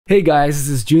Hey guys, this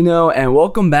is Juno and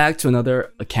welcome back to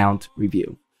another account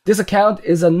review. This account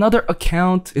is another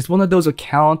account. It's one of those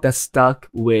accounts that's stuck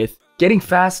with getting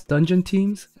fast dungeon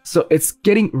teams. So it's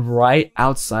getting right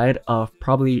outside of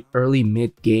probably early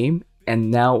mid game and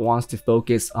now wants to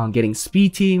focus on getting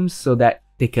speed teams so that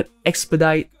they could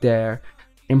expedite their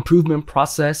improvement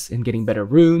process in getting better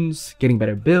runes, getting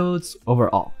better builds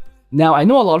overall. Now I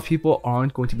know a lot of people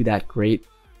aren't going to be that great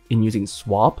in using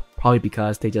swap, probably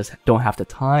because they just don't have the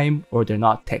time or they're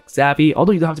not tech savvy.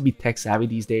 Although you don't have to be tech savvy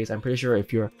these days. I'm pretty sure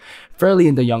if you're fairly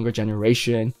in the younger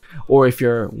generation or if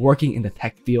you're working in the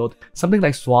tech field, something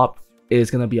like swap is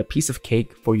going to be a piece of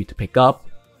cake for you to pick up,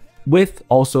 with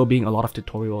also being a lot of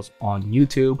tutorials on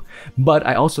YouTube. But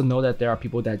I also know that there are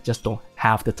people that just don't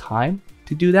have the time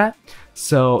to do that.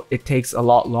 So it takes a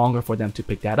lot longer for them to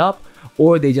pick that up,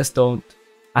 or they just don't.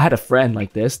 I had a friend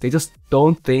like this. They just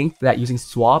don't think that using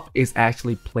swap is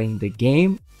actually playing the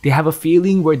game. They have a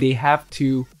feeling where they have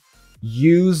to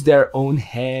use their own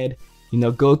head,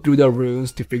 go through the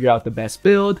runes to figure out the best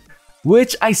build,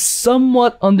 which I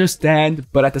somewhat understand,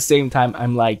 but at the same time,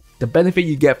 I'm like, the benefit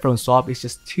you get from swap is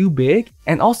just too big.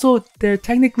 And also, they're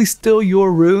technically still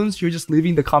your runes. You're just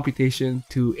leaving the computation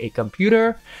to a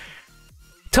computer.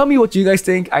 Tell me what you guys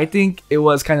think. I think it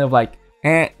was kind of like,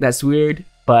 that's weird,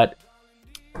 but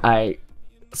I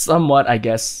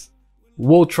guess,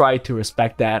 will try to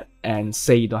respect that and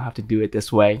say you don't have to do it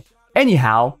this way.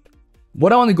 Anyhow,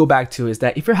 what I want to go back to is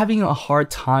that if you're having a hard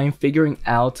time figuring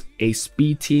out a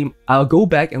speed team, I'll go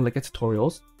back and look at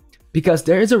tutorials, because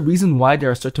there is a reason why there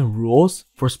are certain rules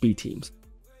for speed teams.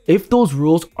 If those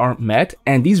rules aren't met,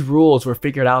 and these rules were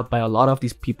figured out by a lot of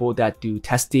these people that do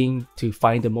testing to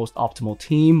find the most optimal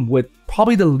team with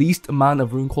probably the least amount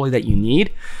of rune quality that you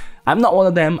need. I'm not one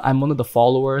of them, I'm one of the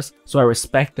followers, so I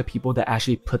respect the people that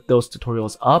actually put those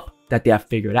tutorials up that they have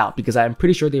figured out, because I'm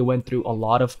pretty sure they went through a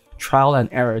lot of trial and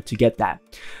error to get that.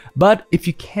 But if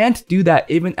you can't do that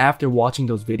even after watching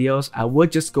those videos, I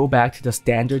would just go back to the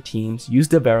standard teams, use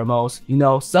the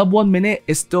Veramos. Sub 1 minute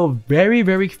is still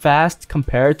very fast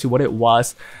compared to what it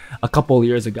was a couple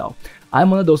years ago. I'm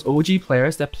one of those OG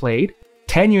players that played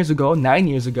 10 years ago, 9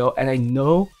 years ago, and I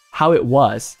know how it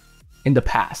was in the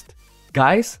past.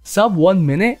 Guys, sub 1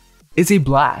 minute is a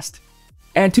blast.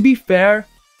 And to be fair,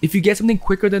 if you get something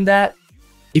quicker than that,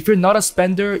 if you're not a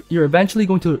spender, you're eventually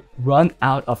going to run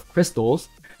out of crystals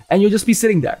and you'll just be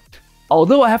sitting there.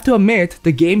 Although I have to admit,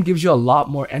 the game gives you a lot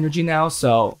more energy now,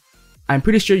 so I'm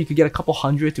pretty sure you could get a couple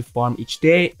hundred to farm each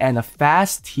day, and a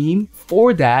fast team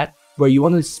for that, where you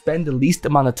want to spend the least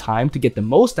amount of time to get the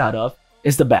most out of,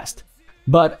 is the best.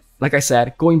 But like I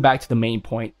said, going back to the main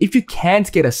point, if you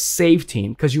can't get a save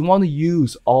team because you want to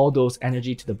use all those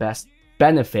energy to the best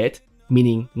benefit,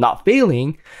 meaning not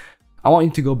failing, I want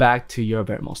you to go back to your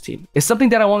Veramos team. It's something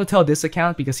that I want to tell this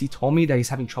account because he told me that he's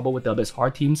having trouble with the Abyss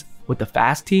hard teams, with the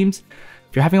fast teams.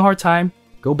 If you're having a hard time,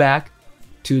 go back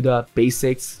to the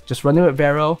basics. Just run it with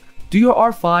Vero. Do your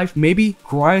R5. Maybe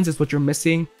grinds is what you're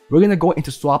missing. We're going to go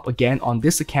into swap again on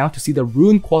this account to see the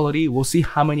rune quality. We'll see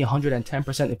how many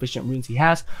 110% efficient runes he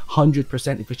has,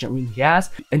 100% efficient runes he has.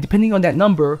 And depending on that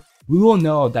number, we will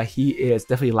know that he is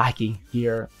definitely lacking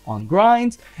here on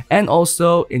grinds and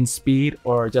also in speed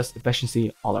or just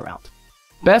efficiency all around.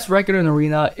 Best record in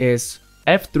Arena is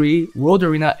F3, World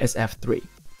Arena is F3.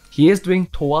 He is doing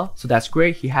TOA, so that's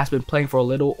great. He has been playing for a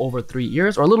little over 3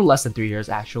 years, or a little less than 3 years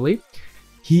actually.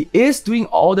 He is doing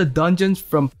all the dungeons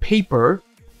from paper,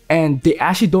 and they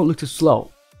actually don't look too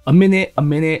slow. A minute.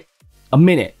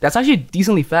 That's actually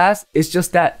decently fast. It's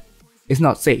just that it's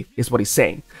not safe, is what he's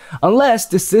saying. Unless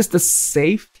this is the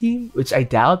safe team, which I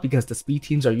doubt because the speed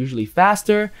teams are usually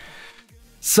faster.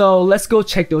 So let's go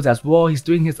check those as well. He's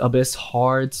doing his Abyss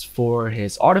hards for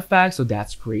his artifacts, so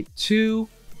that's great too.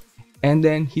 And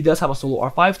then he does have a solo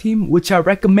R5 team, which I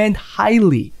recommend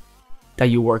highly that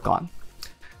you work on.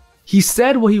 He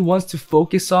said what he wants to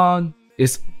focus on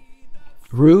is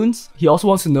runes. He also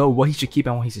wants to know what he should keep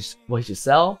and what he should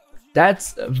sell.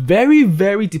 That's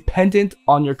very dependent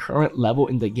on your current level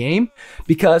in the game,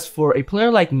 because for a player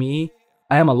like me,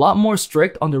 I am a lot more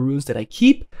strict on the runes that I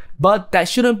keep, but that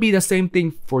shouldn't be the same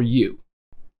thing for you,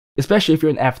 especially if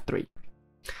you're in F3.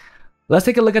 Let's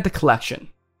take a look at the collection.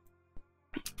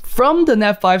 From the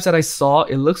Net 5s that I saw,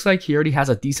 it looks like he already has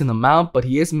a decent amount, but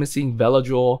he is missing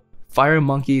Veladrol, Fire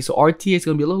Monkey, so RT is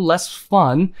going to be a little less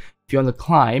fun if you're on the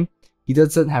climb. He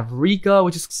doesn't have Rika,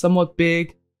 which is somewhat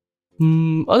big.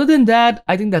 Other than that,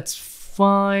 I think that's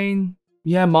fine.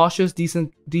 Yeah, Masha's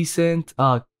decent.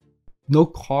 No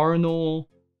Carnal,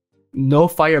 no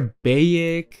Fire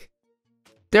Bayek.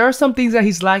 There are some things that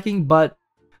he's lacking, but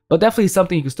definitely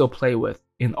something you can still play with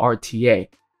in RTA.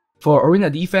 For arena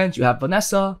defense, you have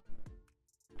Vanessa,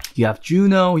 you have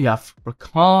Juno, you have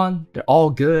Rakan. They're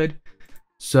all good.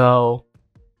 So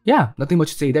yeah, nothing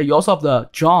much to say there. You also have the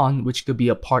John, which could be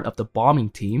a part of the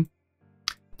bombing team.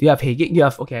 Do you have Hey Gang? You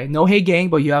have, okay, no Hey Gang,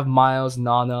 but you have Miles,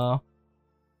 Nana,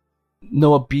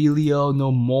 no Abilio,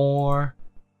 no more.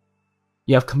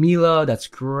 You have Camila, that's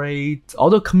great.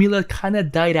 Although Camila kind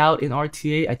of died out in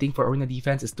RTA, I think for arena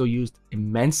defense it's still used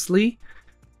immensely.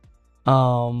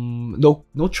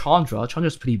 No Chandra.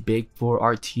 Chandra's pretty big for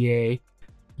RTA.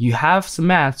 You have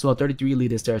Samantha, so 33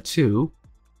 lead is there too.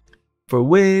 For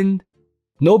Wind,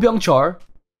 no Byungchar.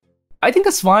 I think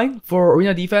that's fine for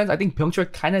arena defense. I think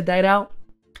Byungchar kind of died out.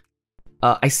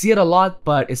 I see it a lot,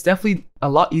 but it's definitely a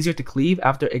lot easier to cleave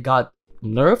after it got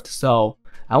nerfed. So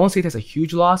I won't say that's a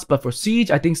huge loss, but for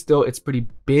Siege, I think still it's pretty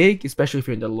big, especially if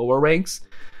you're in the lower ranks.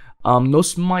 No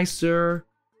Smicer.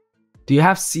 Do you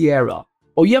have Sierra?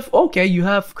 Oh, you have, okay, you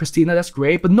have Christina, that's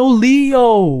great, but no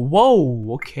Leo.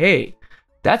 Whoa, okay.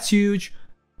 That's huge.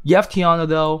 You have Tiana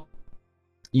though.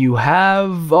 You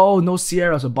have, oh, no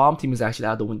Sierra, so bomb team is actually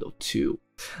out the window too.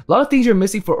 A lot of things you're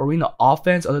missing for arena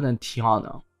offense other than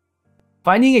Tiana.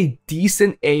 Finding a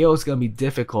decent AO is going to be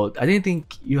difficult. I didn't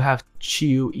think you have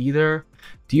Chiu either.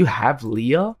 Do you have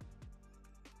Leah?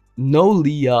 No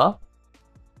Leah.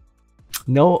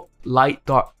 No light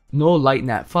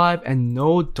Nat 5 and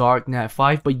no dark Nat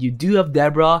 5, but you do have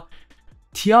Deborah.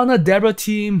 Tiana Deborah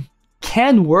team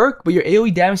can work, but your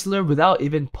AoE damage dealer without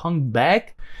even Pung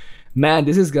back, man,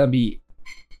 this is gonna be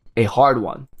a hard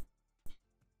one.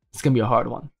 It's gonna be a hard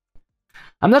one.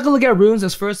 I'm not gonna look at runes.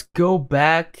 Let's first go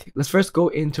back. Let's first go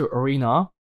into arena.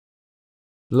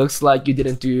 Looks like you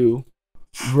didn't do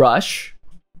rush.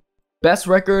 Best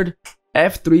record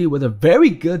F3 with a very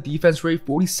good defense rate,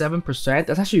 47%.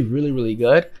 That's actually really, really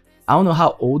good. I don't know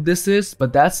how old this is,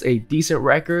 but that's a decent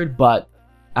record, but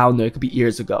I don't know, it could be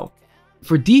years ago.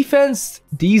 For defense,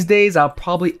 these days, I'll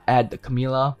probably add the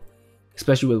Camila,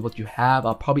 especially with what you have.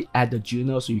 I'll probably add the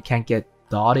Juno so you can't get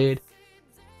dotted.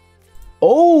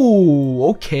 Oh,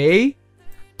 okay.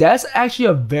 That's actually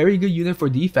a very good unit for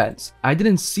defense. I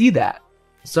didn't see that.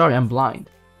 Sorry, I'm blind.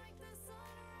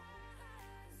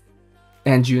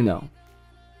 And Juno.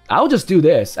 I'll just do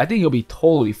this. I think you'll be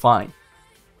totally fine.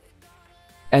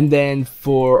 And then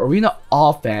for arena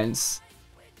offense,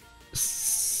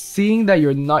 seeing that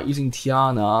you're not using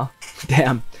Tiana,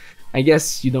 damn, I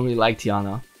guess you don't really like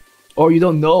Tiana. Or you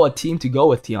don't know a team to go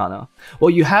with Tiana.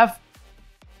 Well, you have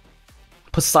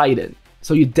Poseidon,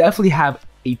 so you definitely have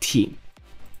a team.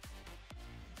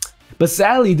 But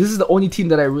sadly, this is the only team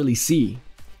that I really see.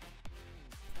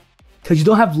 Because you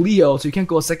don't have Leo, so you can't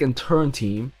go a second turn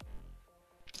team.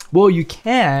 Well, you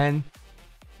can,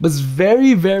 but it's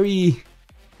very, very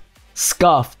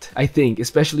scuffed, I think,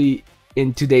 especially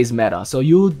in today's meta. So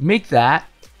you make that,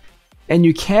 and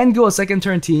you can go a second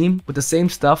turn team with the same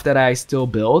stuff that I still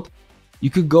build. You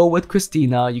could go with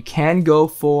Christina. You can go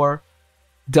for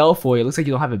Delphoy. It looks like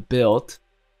you don't have it built,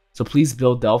 so please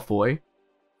build Delphoy.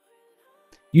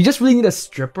 You just really need a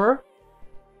stripper.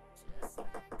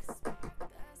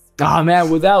 Ah, man,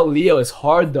 without Leo, it's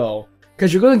hard though.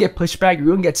 Because you're going to get pushback, you're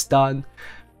going to get stunned.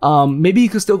 Maybe you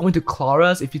could still go into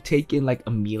Clara's if you take in like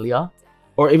Amelia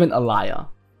or even Alaya.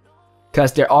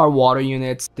 Because there are water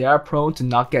units, they are prone to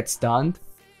not get stunned.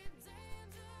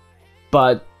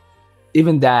 But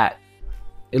even that,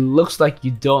 it looks like you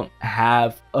don't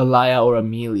have Alaya or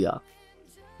Amelia.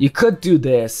 You could do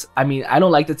this. I mean, I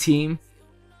don't like the team.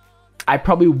 I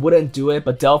probably wouldn't do it,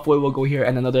 but Delphoy will go here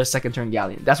and another second turn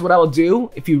Galleon. That's what I will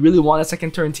do if you really want a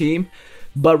second turn team.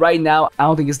 But right now, I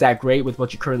don't think it's that great with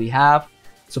what you currently have.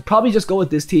 So probably just go with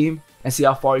this team and see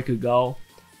how far you could go.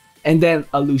 And then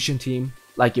a Lucian team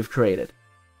like you've created.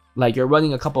 Like you're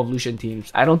running a couple of Lucian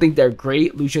teams. I don't think they're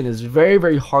great. Lucian is very,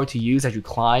 very hard to use as you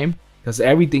climb. Because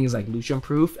everything is like Lucian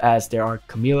proof, as there are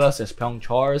Camillas, there's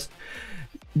Pyeongchars.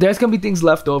 There's going to be things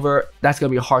left over that's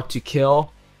going to be hard to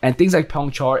kill. And things like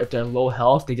Pyeongchar, if they're low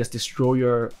health, they just destroy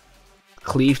your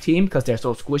cleave team because they're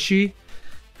so squishy.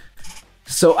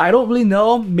 So I don't really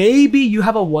know. Maybe you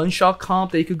have a one-shot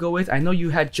comp that you could go with. I know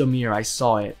you had Jameer, I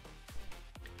saw it.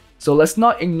 So let's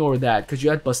not ignore that because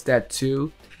you had Busted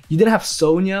too. You didn't have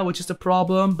Sonya, which is the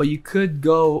problem, but you could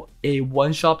go a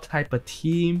one-shot type of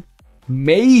team.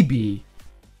 Maybe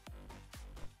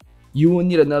you will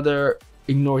need another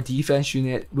ignore defense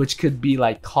unit, which could be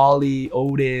like Kali,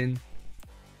 Odin.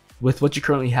 With what you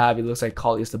currently have, it looks like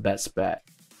Kali is the best bet.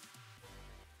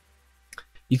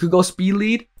 You could go speed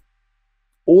lead,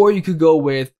 or you could go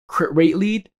with crit rate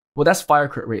lead. Well, that's fire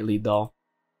crit rate lead though.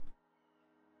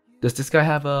 Does this guy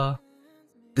have a...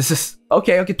 This is...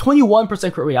 Okay,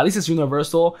 21% crit rate. At least it's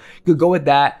universal. You could go with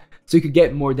that. so you could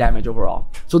get more damage overall.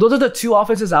 So those are the two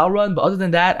offenses I'll run, but other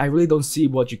than that, I really don't see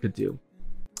what you could do.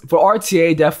 For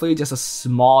RTA, definitely just a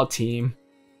small team.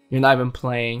 You're not even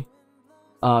playing.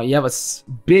 You have a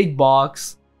big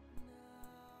box,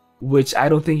 which I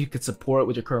don't think you could support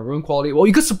with your current rune quality. Well,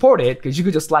 you could support it because you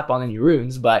could just slap on any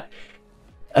runes, but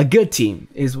a good team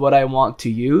is what I want to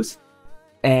use.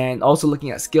 And also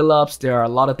looking at skill ups, there are a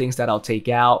lot of things that I'll take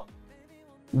out.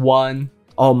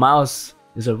 Mouse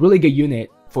is a really good unit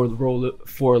for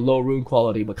low rune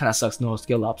quality, but kind of sucks no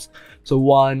skill ups. So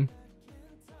 1,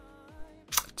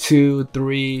 2,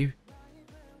 3,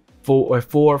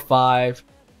 4, 5,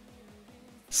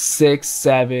 6,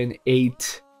 7,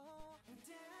 8,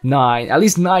 9. At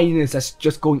least 9 units that's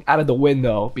just going out of the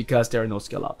window because there are no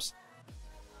skill ups.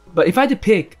 But if I had to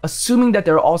pick, assuming that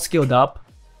they're all skilled up,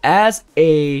 as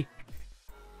a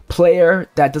player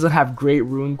that doesn't have great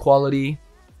rune quality,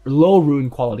 low rune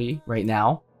quality right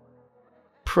now,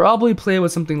 probably play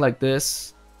with something like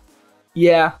this.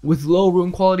 Yeah, with low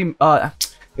rune quality,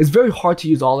 it's very hard to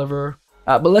use Oliver,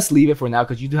 but let's leave it for now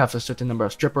because you do have a certain number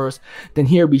of strippers. Then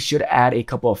here we should add a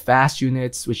couple of fast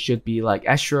units, which should be like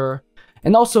Escher,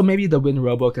 and also maybe the Wind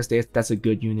Robo, because that's a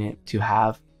good unit to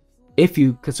have if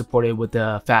you could support it with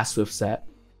the fast swift set.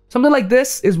 Something like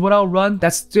this is what I'll run.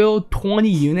 That's still 20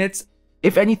 units.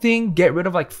 If anything, get rid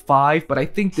of like 5, but I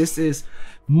think this is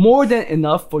more than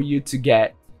enough for you to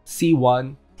get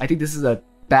C1. I think this is a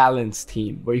balanced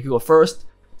team where you can go first,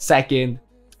 second,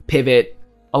 pivot,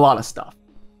 a lot of stuff.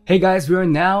 Hey guys, we are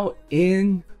now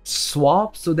in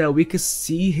swap so that we could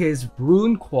see his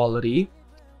rune quality.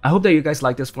 I hope that you guys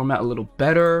like this format a little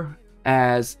better,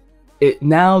 as it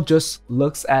now just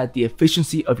looks at the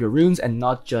efficiency of your runes and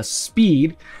not just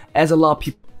speed, as a lot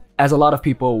of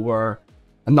people were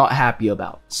not happy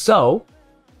about. So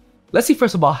let's see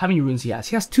first of all how many runes he has.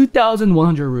 He has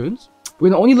 2,100 runes. We're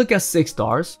gonna only look at 6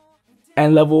 stars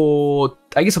and level,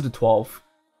 I guess, up to 12,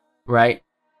 right?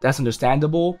 That's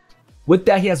understandable. With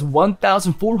that, he has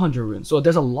 1,400 runes. So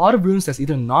there's a lot of runes that's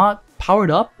either not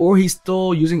powered up or he's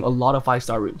still using a lot of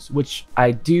 5-star runes, which I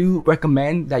do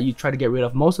recommend that you try to get rid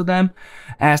of most of them,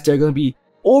 as they're going to be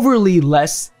overly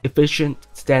less efficient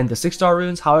than the 6-star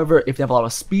runes. However, if they have a lot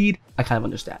of speed, I kind of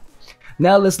understand.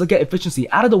 Now let's look at efficiency.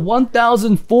 Out of the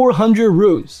 1,400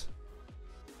 runes,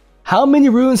 how many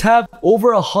runes have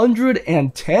over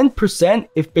 110%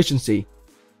 efficiency?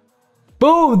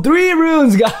 Boom! 3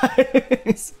 runes,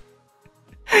 guys!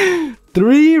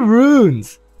 3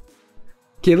 runes!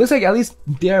 Okay, it looks like at least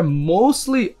they're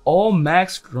mostly all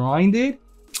max grinded.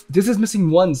 This is missing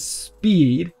 1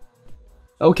 speed.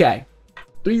 Okay,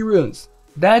 3 runes.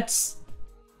 That's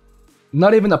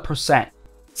not even a percent.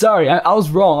 Sorry, I was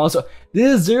wrong. Also,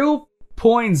 this is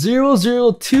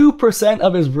 0.002%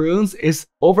 of his runes is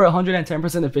over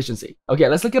 110% efficiency. Okay,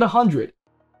 let's look at 100.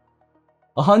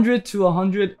 100 to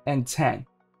 110.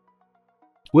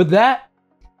 With that,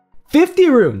 50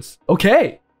 runes.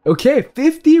 Okay,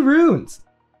 50 runes.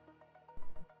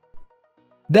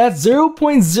 That's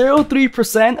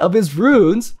 0.03% of his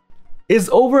runes is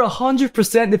over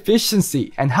 100%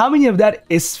 efficiency. And how many of that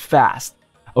is fast?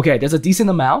 Okay, there's a decent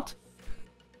amount.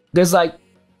 There's like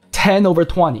 10 over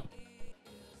 20.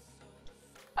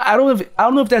 I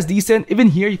don't know if that's decent. Even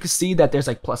here you can see that there's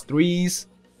like +3s,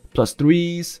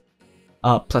 +3s,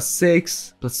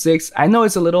 +6, +6. I know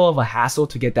it's a little of a hassle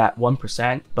to get that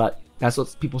 1%, but that's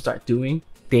what people start doing.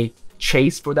 They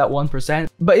chase for that 1%,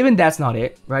 but even that's not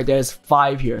it, right? There's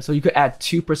 5 here, so you could add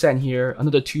 2% here,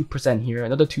 another 2% here,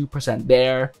 another 2%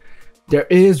 there. There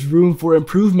is room for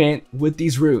improvement with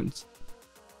these runes.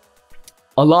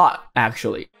 A lot,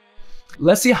 actually.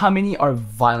 Let's see how many are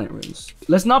violent runes.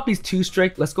 Let's not be too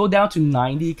strict. Let's go down to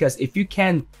 90, because if you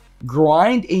can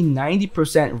grind a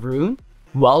 90% rune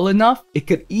well enough, it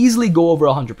could easily go over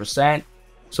 100%.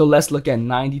 So let's look at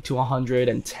 90 to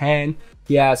 110.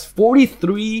 He has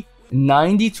 43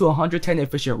 90 to 110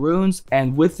 efficient runes,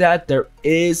 and with that there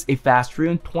is a fast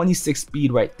rune, 26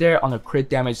 speed right there on a crit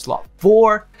damage slot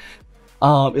 4.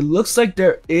 It looks like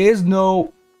there is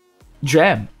no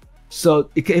gem, so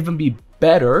it could even be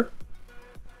better,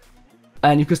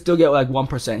 and you could still get like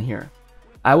 1% here.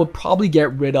 I would probably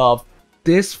get rid of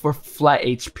this for flat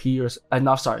HP, or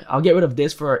no, sorry, I'll get rid of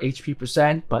this for HP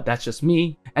percent, but that's just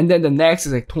me. And then the next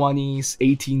is like 20s,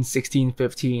 18, 16,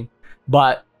 15.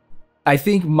 But I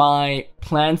think my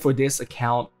plan for this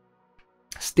account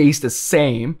stays the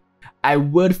same. I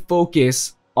would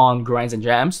focus on grinds and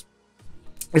jams,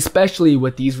 especially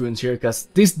with these runes here, because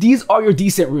these are your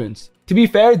decent runes. To be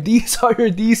fair, these are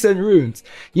your decent runes.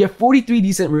 You have 43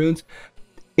 decent runes.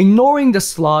 Ignoring the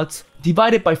slots,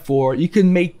 divided by 4, you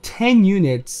can make 10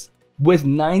 units with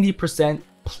 90%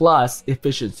 plus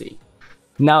efficiency.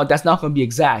 Now, that's not going to be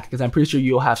exact because I'm pretty sure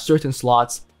you'll have certain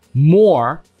slots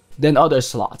more than other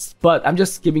slots, but I'm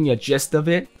just giving you a gist of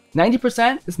it.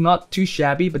 90% is not too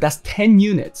shabby, but that's 10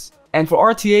 units. And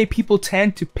for RTA, people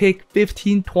tend to pick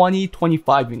 15, 20,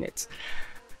 25 units.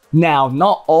 Now,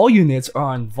 not all units are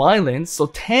on violence, so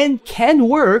 10 can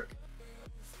work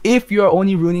if you're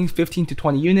only ruining 15 to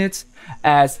 20 units,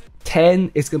 as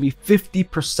 10 is going to be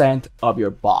 50% of your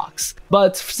box.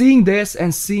 But seeing this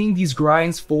and seeing these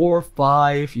grinds 4,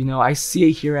 5, you know, I see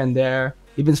it here and there.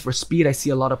 Even for speed, I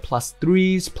see a lot of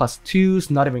 +3s,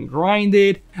 +2s, not even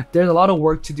grinded. There's a lot of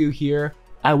work to do here.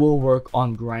 I will work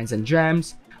on grinds and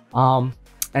gems.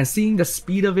 And seeing the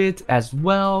speed of it as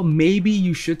well, maybe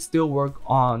you should still work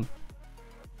on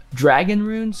dragon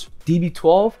runes,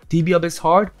 DB12, DB Abyss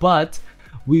hard, but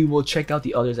we will check out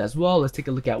the others as well. Let's take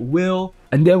a look at Will,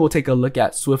 and then we'll take a look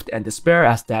at Swift and Despair,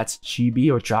 as that's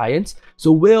Chibi or Giants.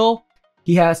 So Will,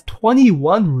 he has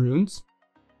 21 runes.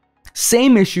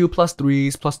 Same issue,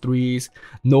 +3s,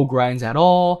 no grinds at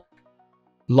all.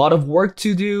 A lot of work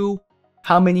to do.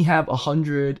 How many have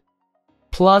 100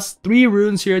 plus? 3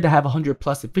 runes here that have 100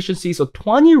 plus efficiency. So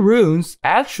 20 runes,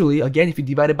 actually, again, if you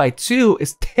divide it by 2,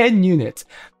 is 10 units.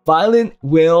 Violent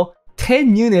Will,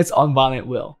 10 units on Violent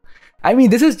Will. I mean,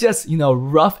 this is just, you know,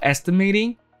 rough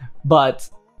estimating, but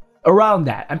around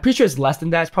that. I'm pretty sure it's less than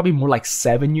that. It's probably more like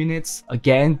 7 units,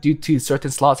 again, due to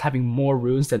certain slots having more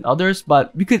runes than others,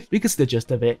 but we could see the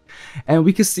gist of it. And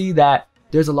we could see that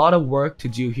there's a lot of work to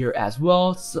do here as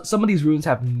well. So some of these runes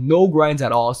have no grinds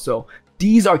at all, so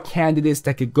these are candidates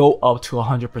that could go up to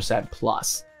 100%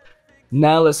 plus.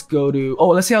 Now let's go to,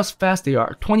 let's see how fast they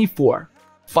are. 24.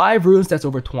 5 runes, that's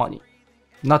over 20.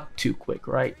 Not too quick,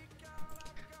 right?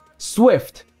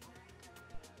 Swift.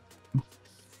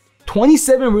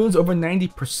 27 runes over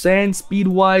 90%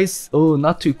 speed-wise. Oh,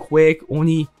 not too quick.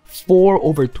 Only 4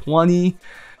 over 20.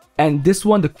 And this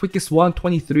one, the quickest one,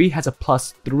 23, has a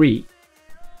 +3.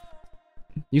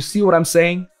 You see what I'm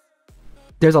saying?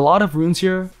 There's a lot of runes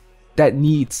here that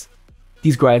needs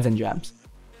these grinds and gems.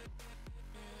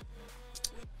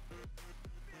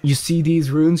 You see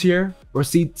these runes here, or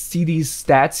see these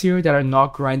stats here that are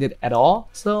not grinded at all.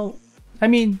 So, I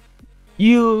mean,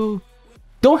 you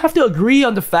don't have to agree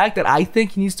on the fact that I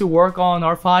think he needs to work on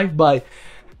R5, but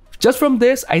just from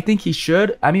this, I think he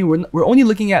should. I mean, we're only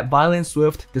looking at Violent,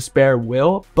 Swift, Despair,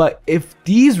 Will, but if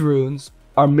these runes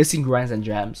are missing grinds and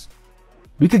gems,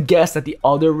 we could guess that the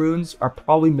other runes are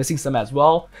probably missing some as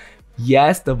well.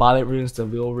 Yes, the Violent runes, the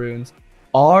Will runes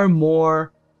are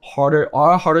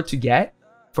harder to get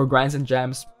for grinds and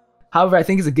gems. However, I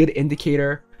think it's a good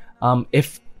indicator.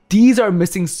 If these are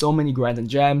missing so many grinds and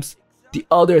gems, the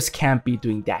others can't be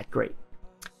doing that great.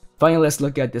 Finally, let's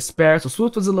look at Despair. So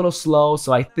Swift was a little slow,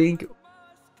 so I think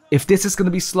if this is going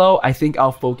to be slow, I think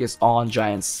I'll focus on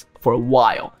Giants for a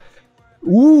while.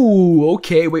 Ooh,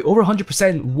 okay, wait, over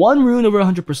 100%. 1 rune over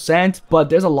 100%, but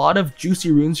there's a lot of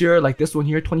juicy runes here, like this one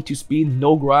here, 22 speed,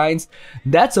 no grinds.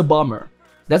 That's a bummer.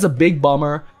 That's a big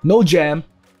bummer. No gem.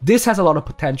 This has a lot of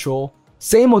potential.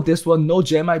 Same with this one, no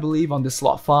gem, I believe, on this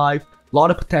slot 5. A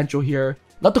lot of potential here.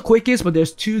 Not the quickest, but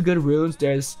there's 2 good runes.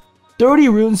 There's 30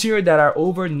 runes here that are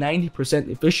over 90%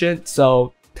 efficient,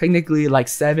 so technically like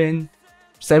 7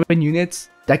 units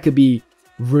that could be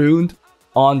ruined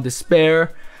on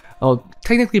Despair. Oh,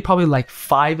 technically probably like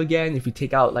 5 again if you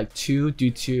take out like 2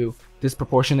 due to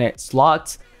disproportionate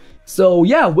slots. So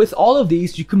yeah, with all of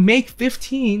these, you can make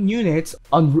 15 units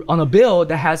on a build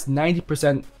that has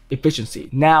 90% efficiency.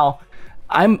 Now,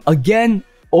 I'm again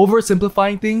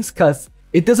oversimplifying things because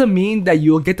it doesn't mean that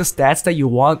you'll get the stats that you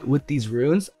want with these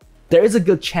runes. There is a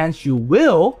good chance you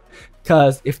will,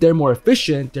 because if they're more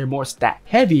efficient, they're more stat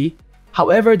heavy.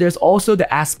 However, there's also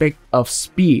the aspect of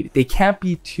speed. They can't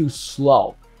be too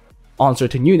slow on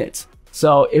certain units.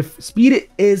 So if speed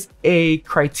is a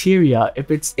criteria,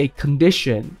 if it's a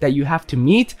condition that you have to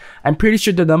meet, I'm pretty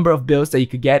sure the number of builds that you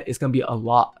could get is going to be a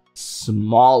lot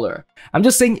smaller. I'm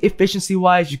just saying efficiency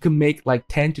wise, you can make like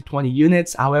 10 to 20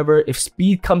 units. However, if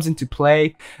speed comes into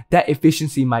play, that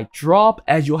efficiency might drop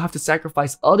as you'll have to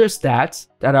sacrifice other stats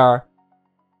that are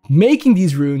making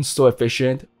these runes so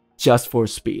efficient just for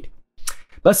speed.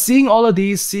 But seeing all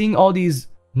these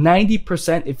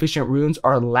 90% efficient runes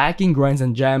are lacking grinds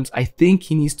and gems, I think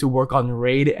he needs to work on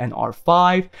Raid and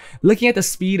R5. Looking at the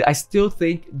speed, I still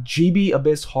think GB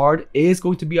Abyss Hard is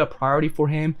going to be a priority for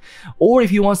him. Or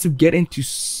if he wants to get into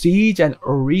Siege and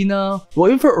Arena, well,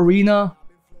 even for Arena,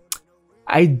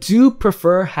 I do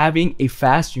prefer having a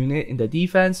fast unit in the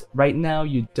defense. Right now,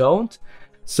 you don't.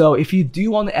 So if you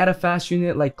do want to add a fast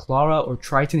unit like Clara or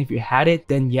Triton, if you had it,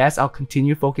 then yes, I'll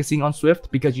continue focusing on Swift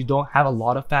because you don't have a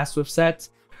lot of fast Swift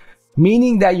sets.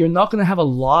 Meaning that you're not going to have a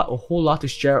whole lot to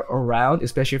share around,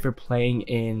 especially if you're playing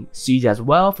in Siege as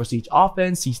well, for Siege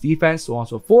offense, Siege defense, so on and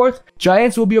so forth.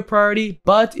 Giants will be a priority,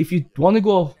 but if you want to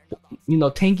go,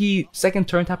 tanky second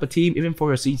turn type of team, even for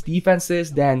your Siege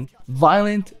defenses, then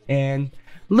Violent and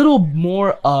a little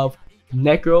more of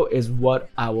Necro is what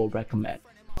I will recommend.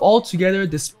 Altogether,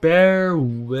 Despair,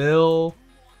 Will,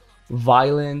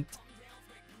 Violent,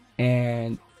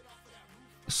 and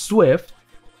Swift,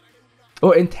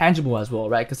 or Intangible as well,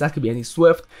 right? Because that could be any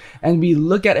Swift. And we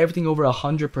look at everything over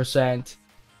 100%.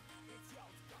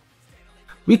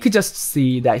 We could just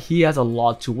see that he has a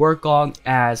lot to work on,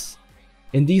 as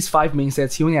in these 5 main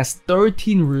sets, he only has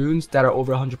 13 runes that are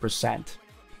over 100%.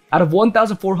 Out of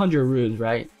 1,400 runes,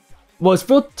 right? Well, it's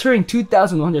filtering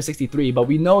 2,163, but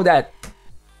we know that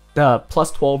the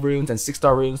plus 12 runes and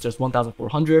 6-star runes, there's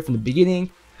 1,400 from the beginning.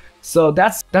 So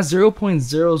that's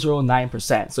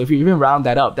 0.009%. So if you even round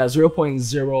that up, that's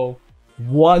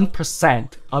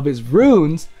 0.01% of his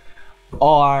runes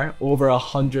are over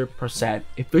 100%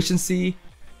 efficiency.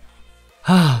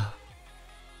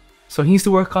 So he needs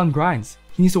to work on grinds.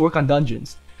 He needs to work on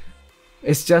dungeons.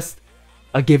 It's just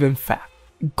a given fact.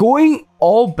 Going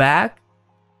all back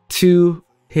to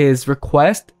his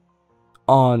request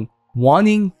on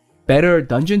wanting better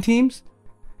dungeon teams,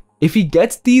 if he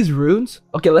gets these runes,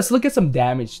 okay, let's look at some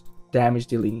damage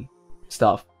dealing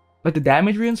stuff. Like the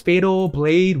damage runes, Fatal,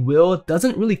 Blade, Will,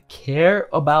 doesn't really care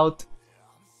about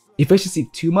efficiency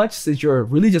too much since you're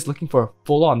really just looking for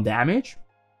full-on damage.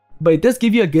 But it does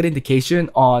give you a good indication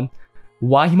on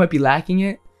why he might be lacking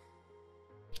it.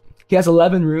 He has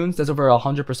 11 runes, that's over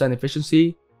 100%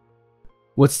 efficiency,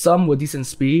 with some with decent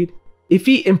speed. If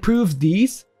he improves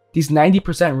these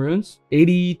 90% runes,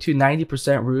 80 to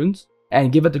 90% runes,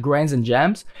 and give it the grinds and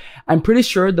gems, I'm pretty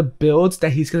sure the builds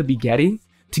that he's going to be getting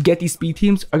to get these speed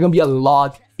teams are going to be a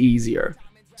lot easier.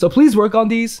 So please work on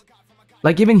these.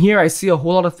 Like even here, I see a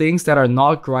whole lot of things that are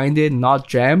not grinded, not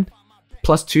gemmed.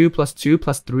 +2, +2,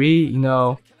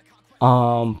 +3,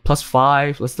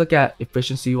 +5. Let's look at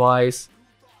efficiency wise.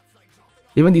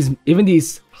 Even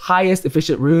these highest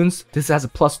efficient runes, this has a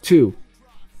 +2,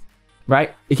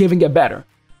 right? It can even get better.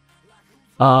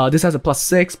 This has a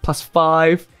 +6,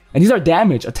 +5. And these are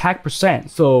damage, attack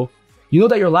percent. So you know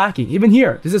that you're lacking. Even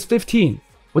here, this is 15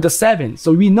 with a 7.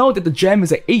 So we know that the gem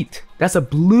is an 8. That's a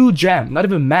blue gem, not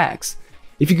even max.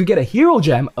 If you could get a hero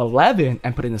gem, 11,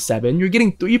 and put in a 7, you're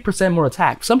getting 3% more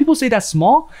attack. Some people say that's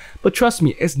small, but trust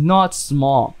me, it's not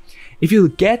small. If you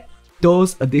get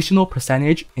those additional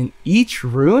percentage in each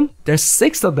rune, there's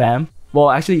 6 of them. Well,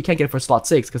 actually, you can't get it for slot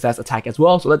 6 because that's attack as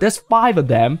well. So there's 5 of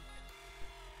them.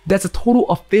 That's a total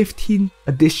of 15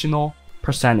 additional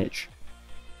percentage.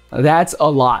 That's a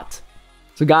lot.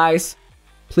 So guys,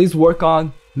 please work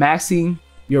on maxing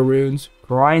your runes,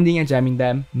 grinding and jamming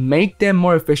them, make them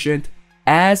more efficient,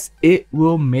 as it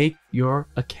will make your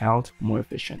account more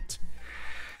efficient.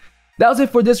 That was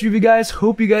it for this review, guys.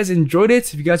 Hope you guys enjoyed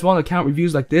it. If you guys want account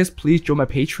reviews like this, please join my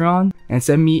Patreon and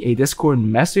send me a Discord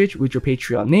message with your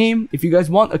Patreon name. If you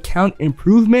guys want account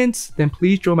improvements, then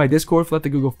please join my Discord, fill out the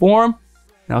Google form,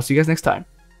 and I'll see you guys next time.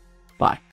 Bye.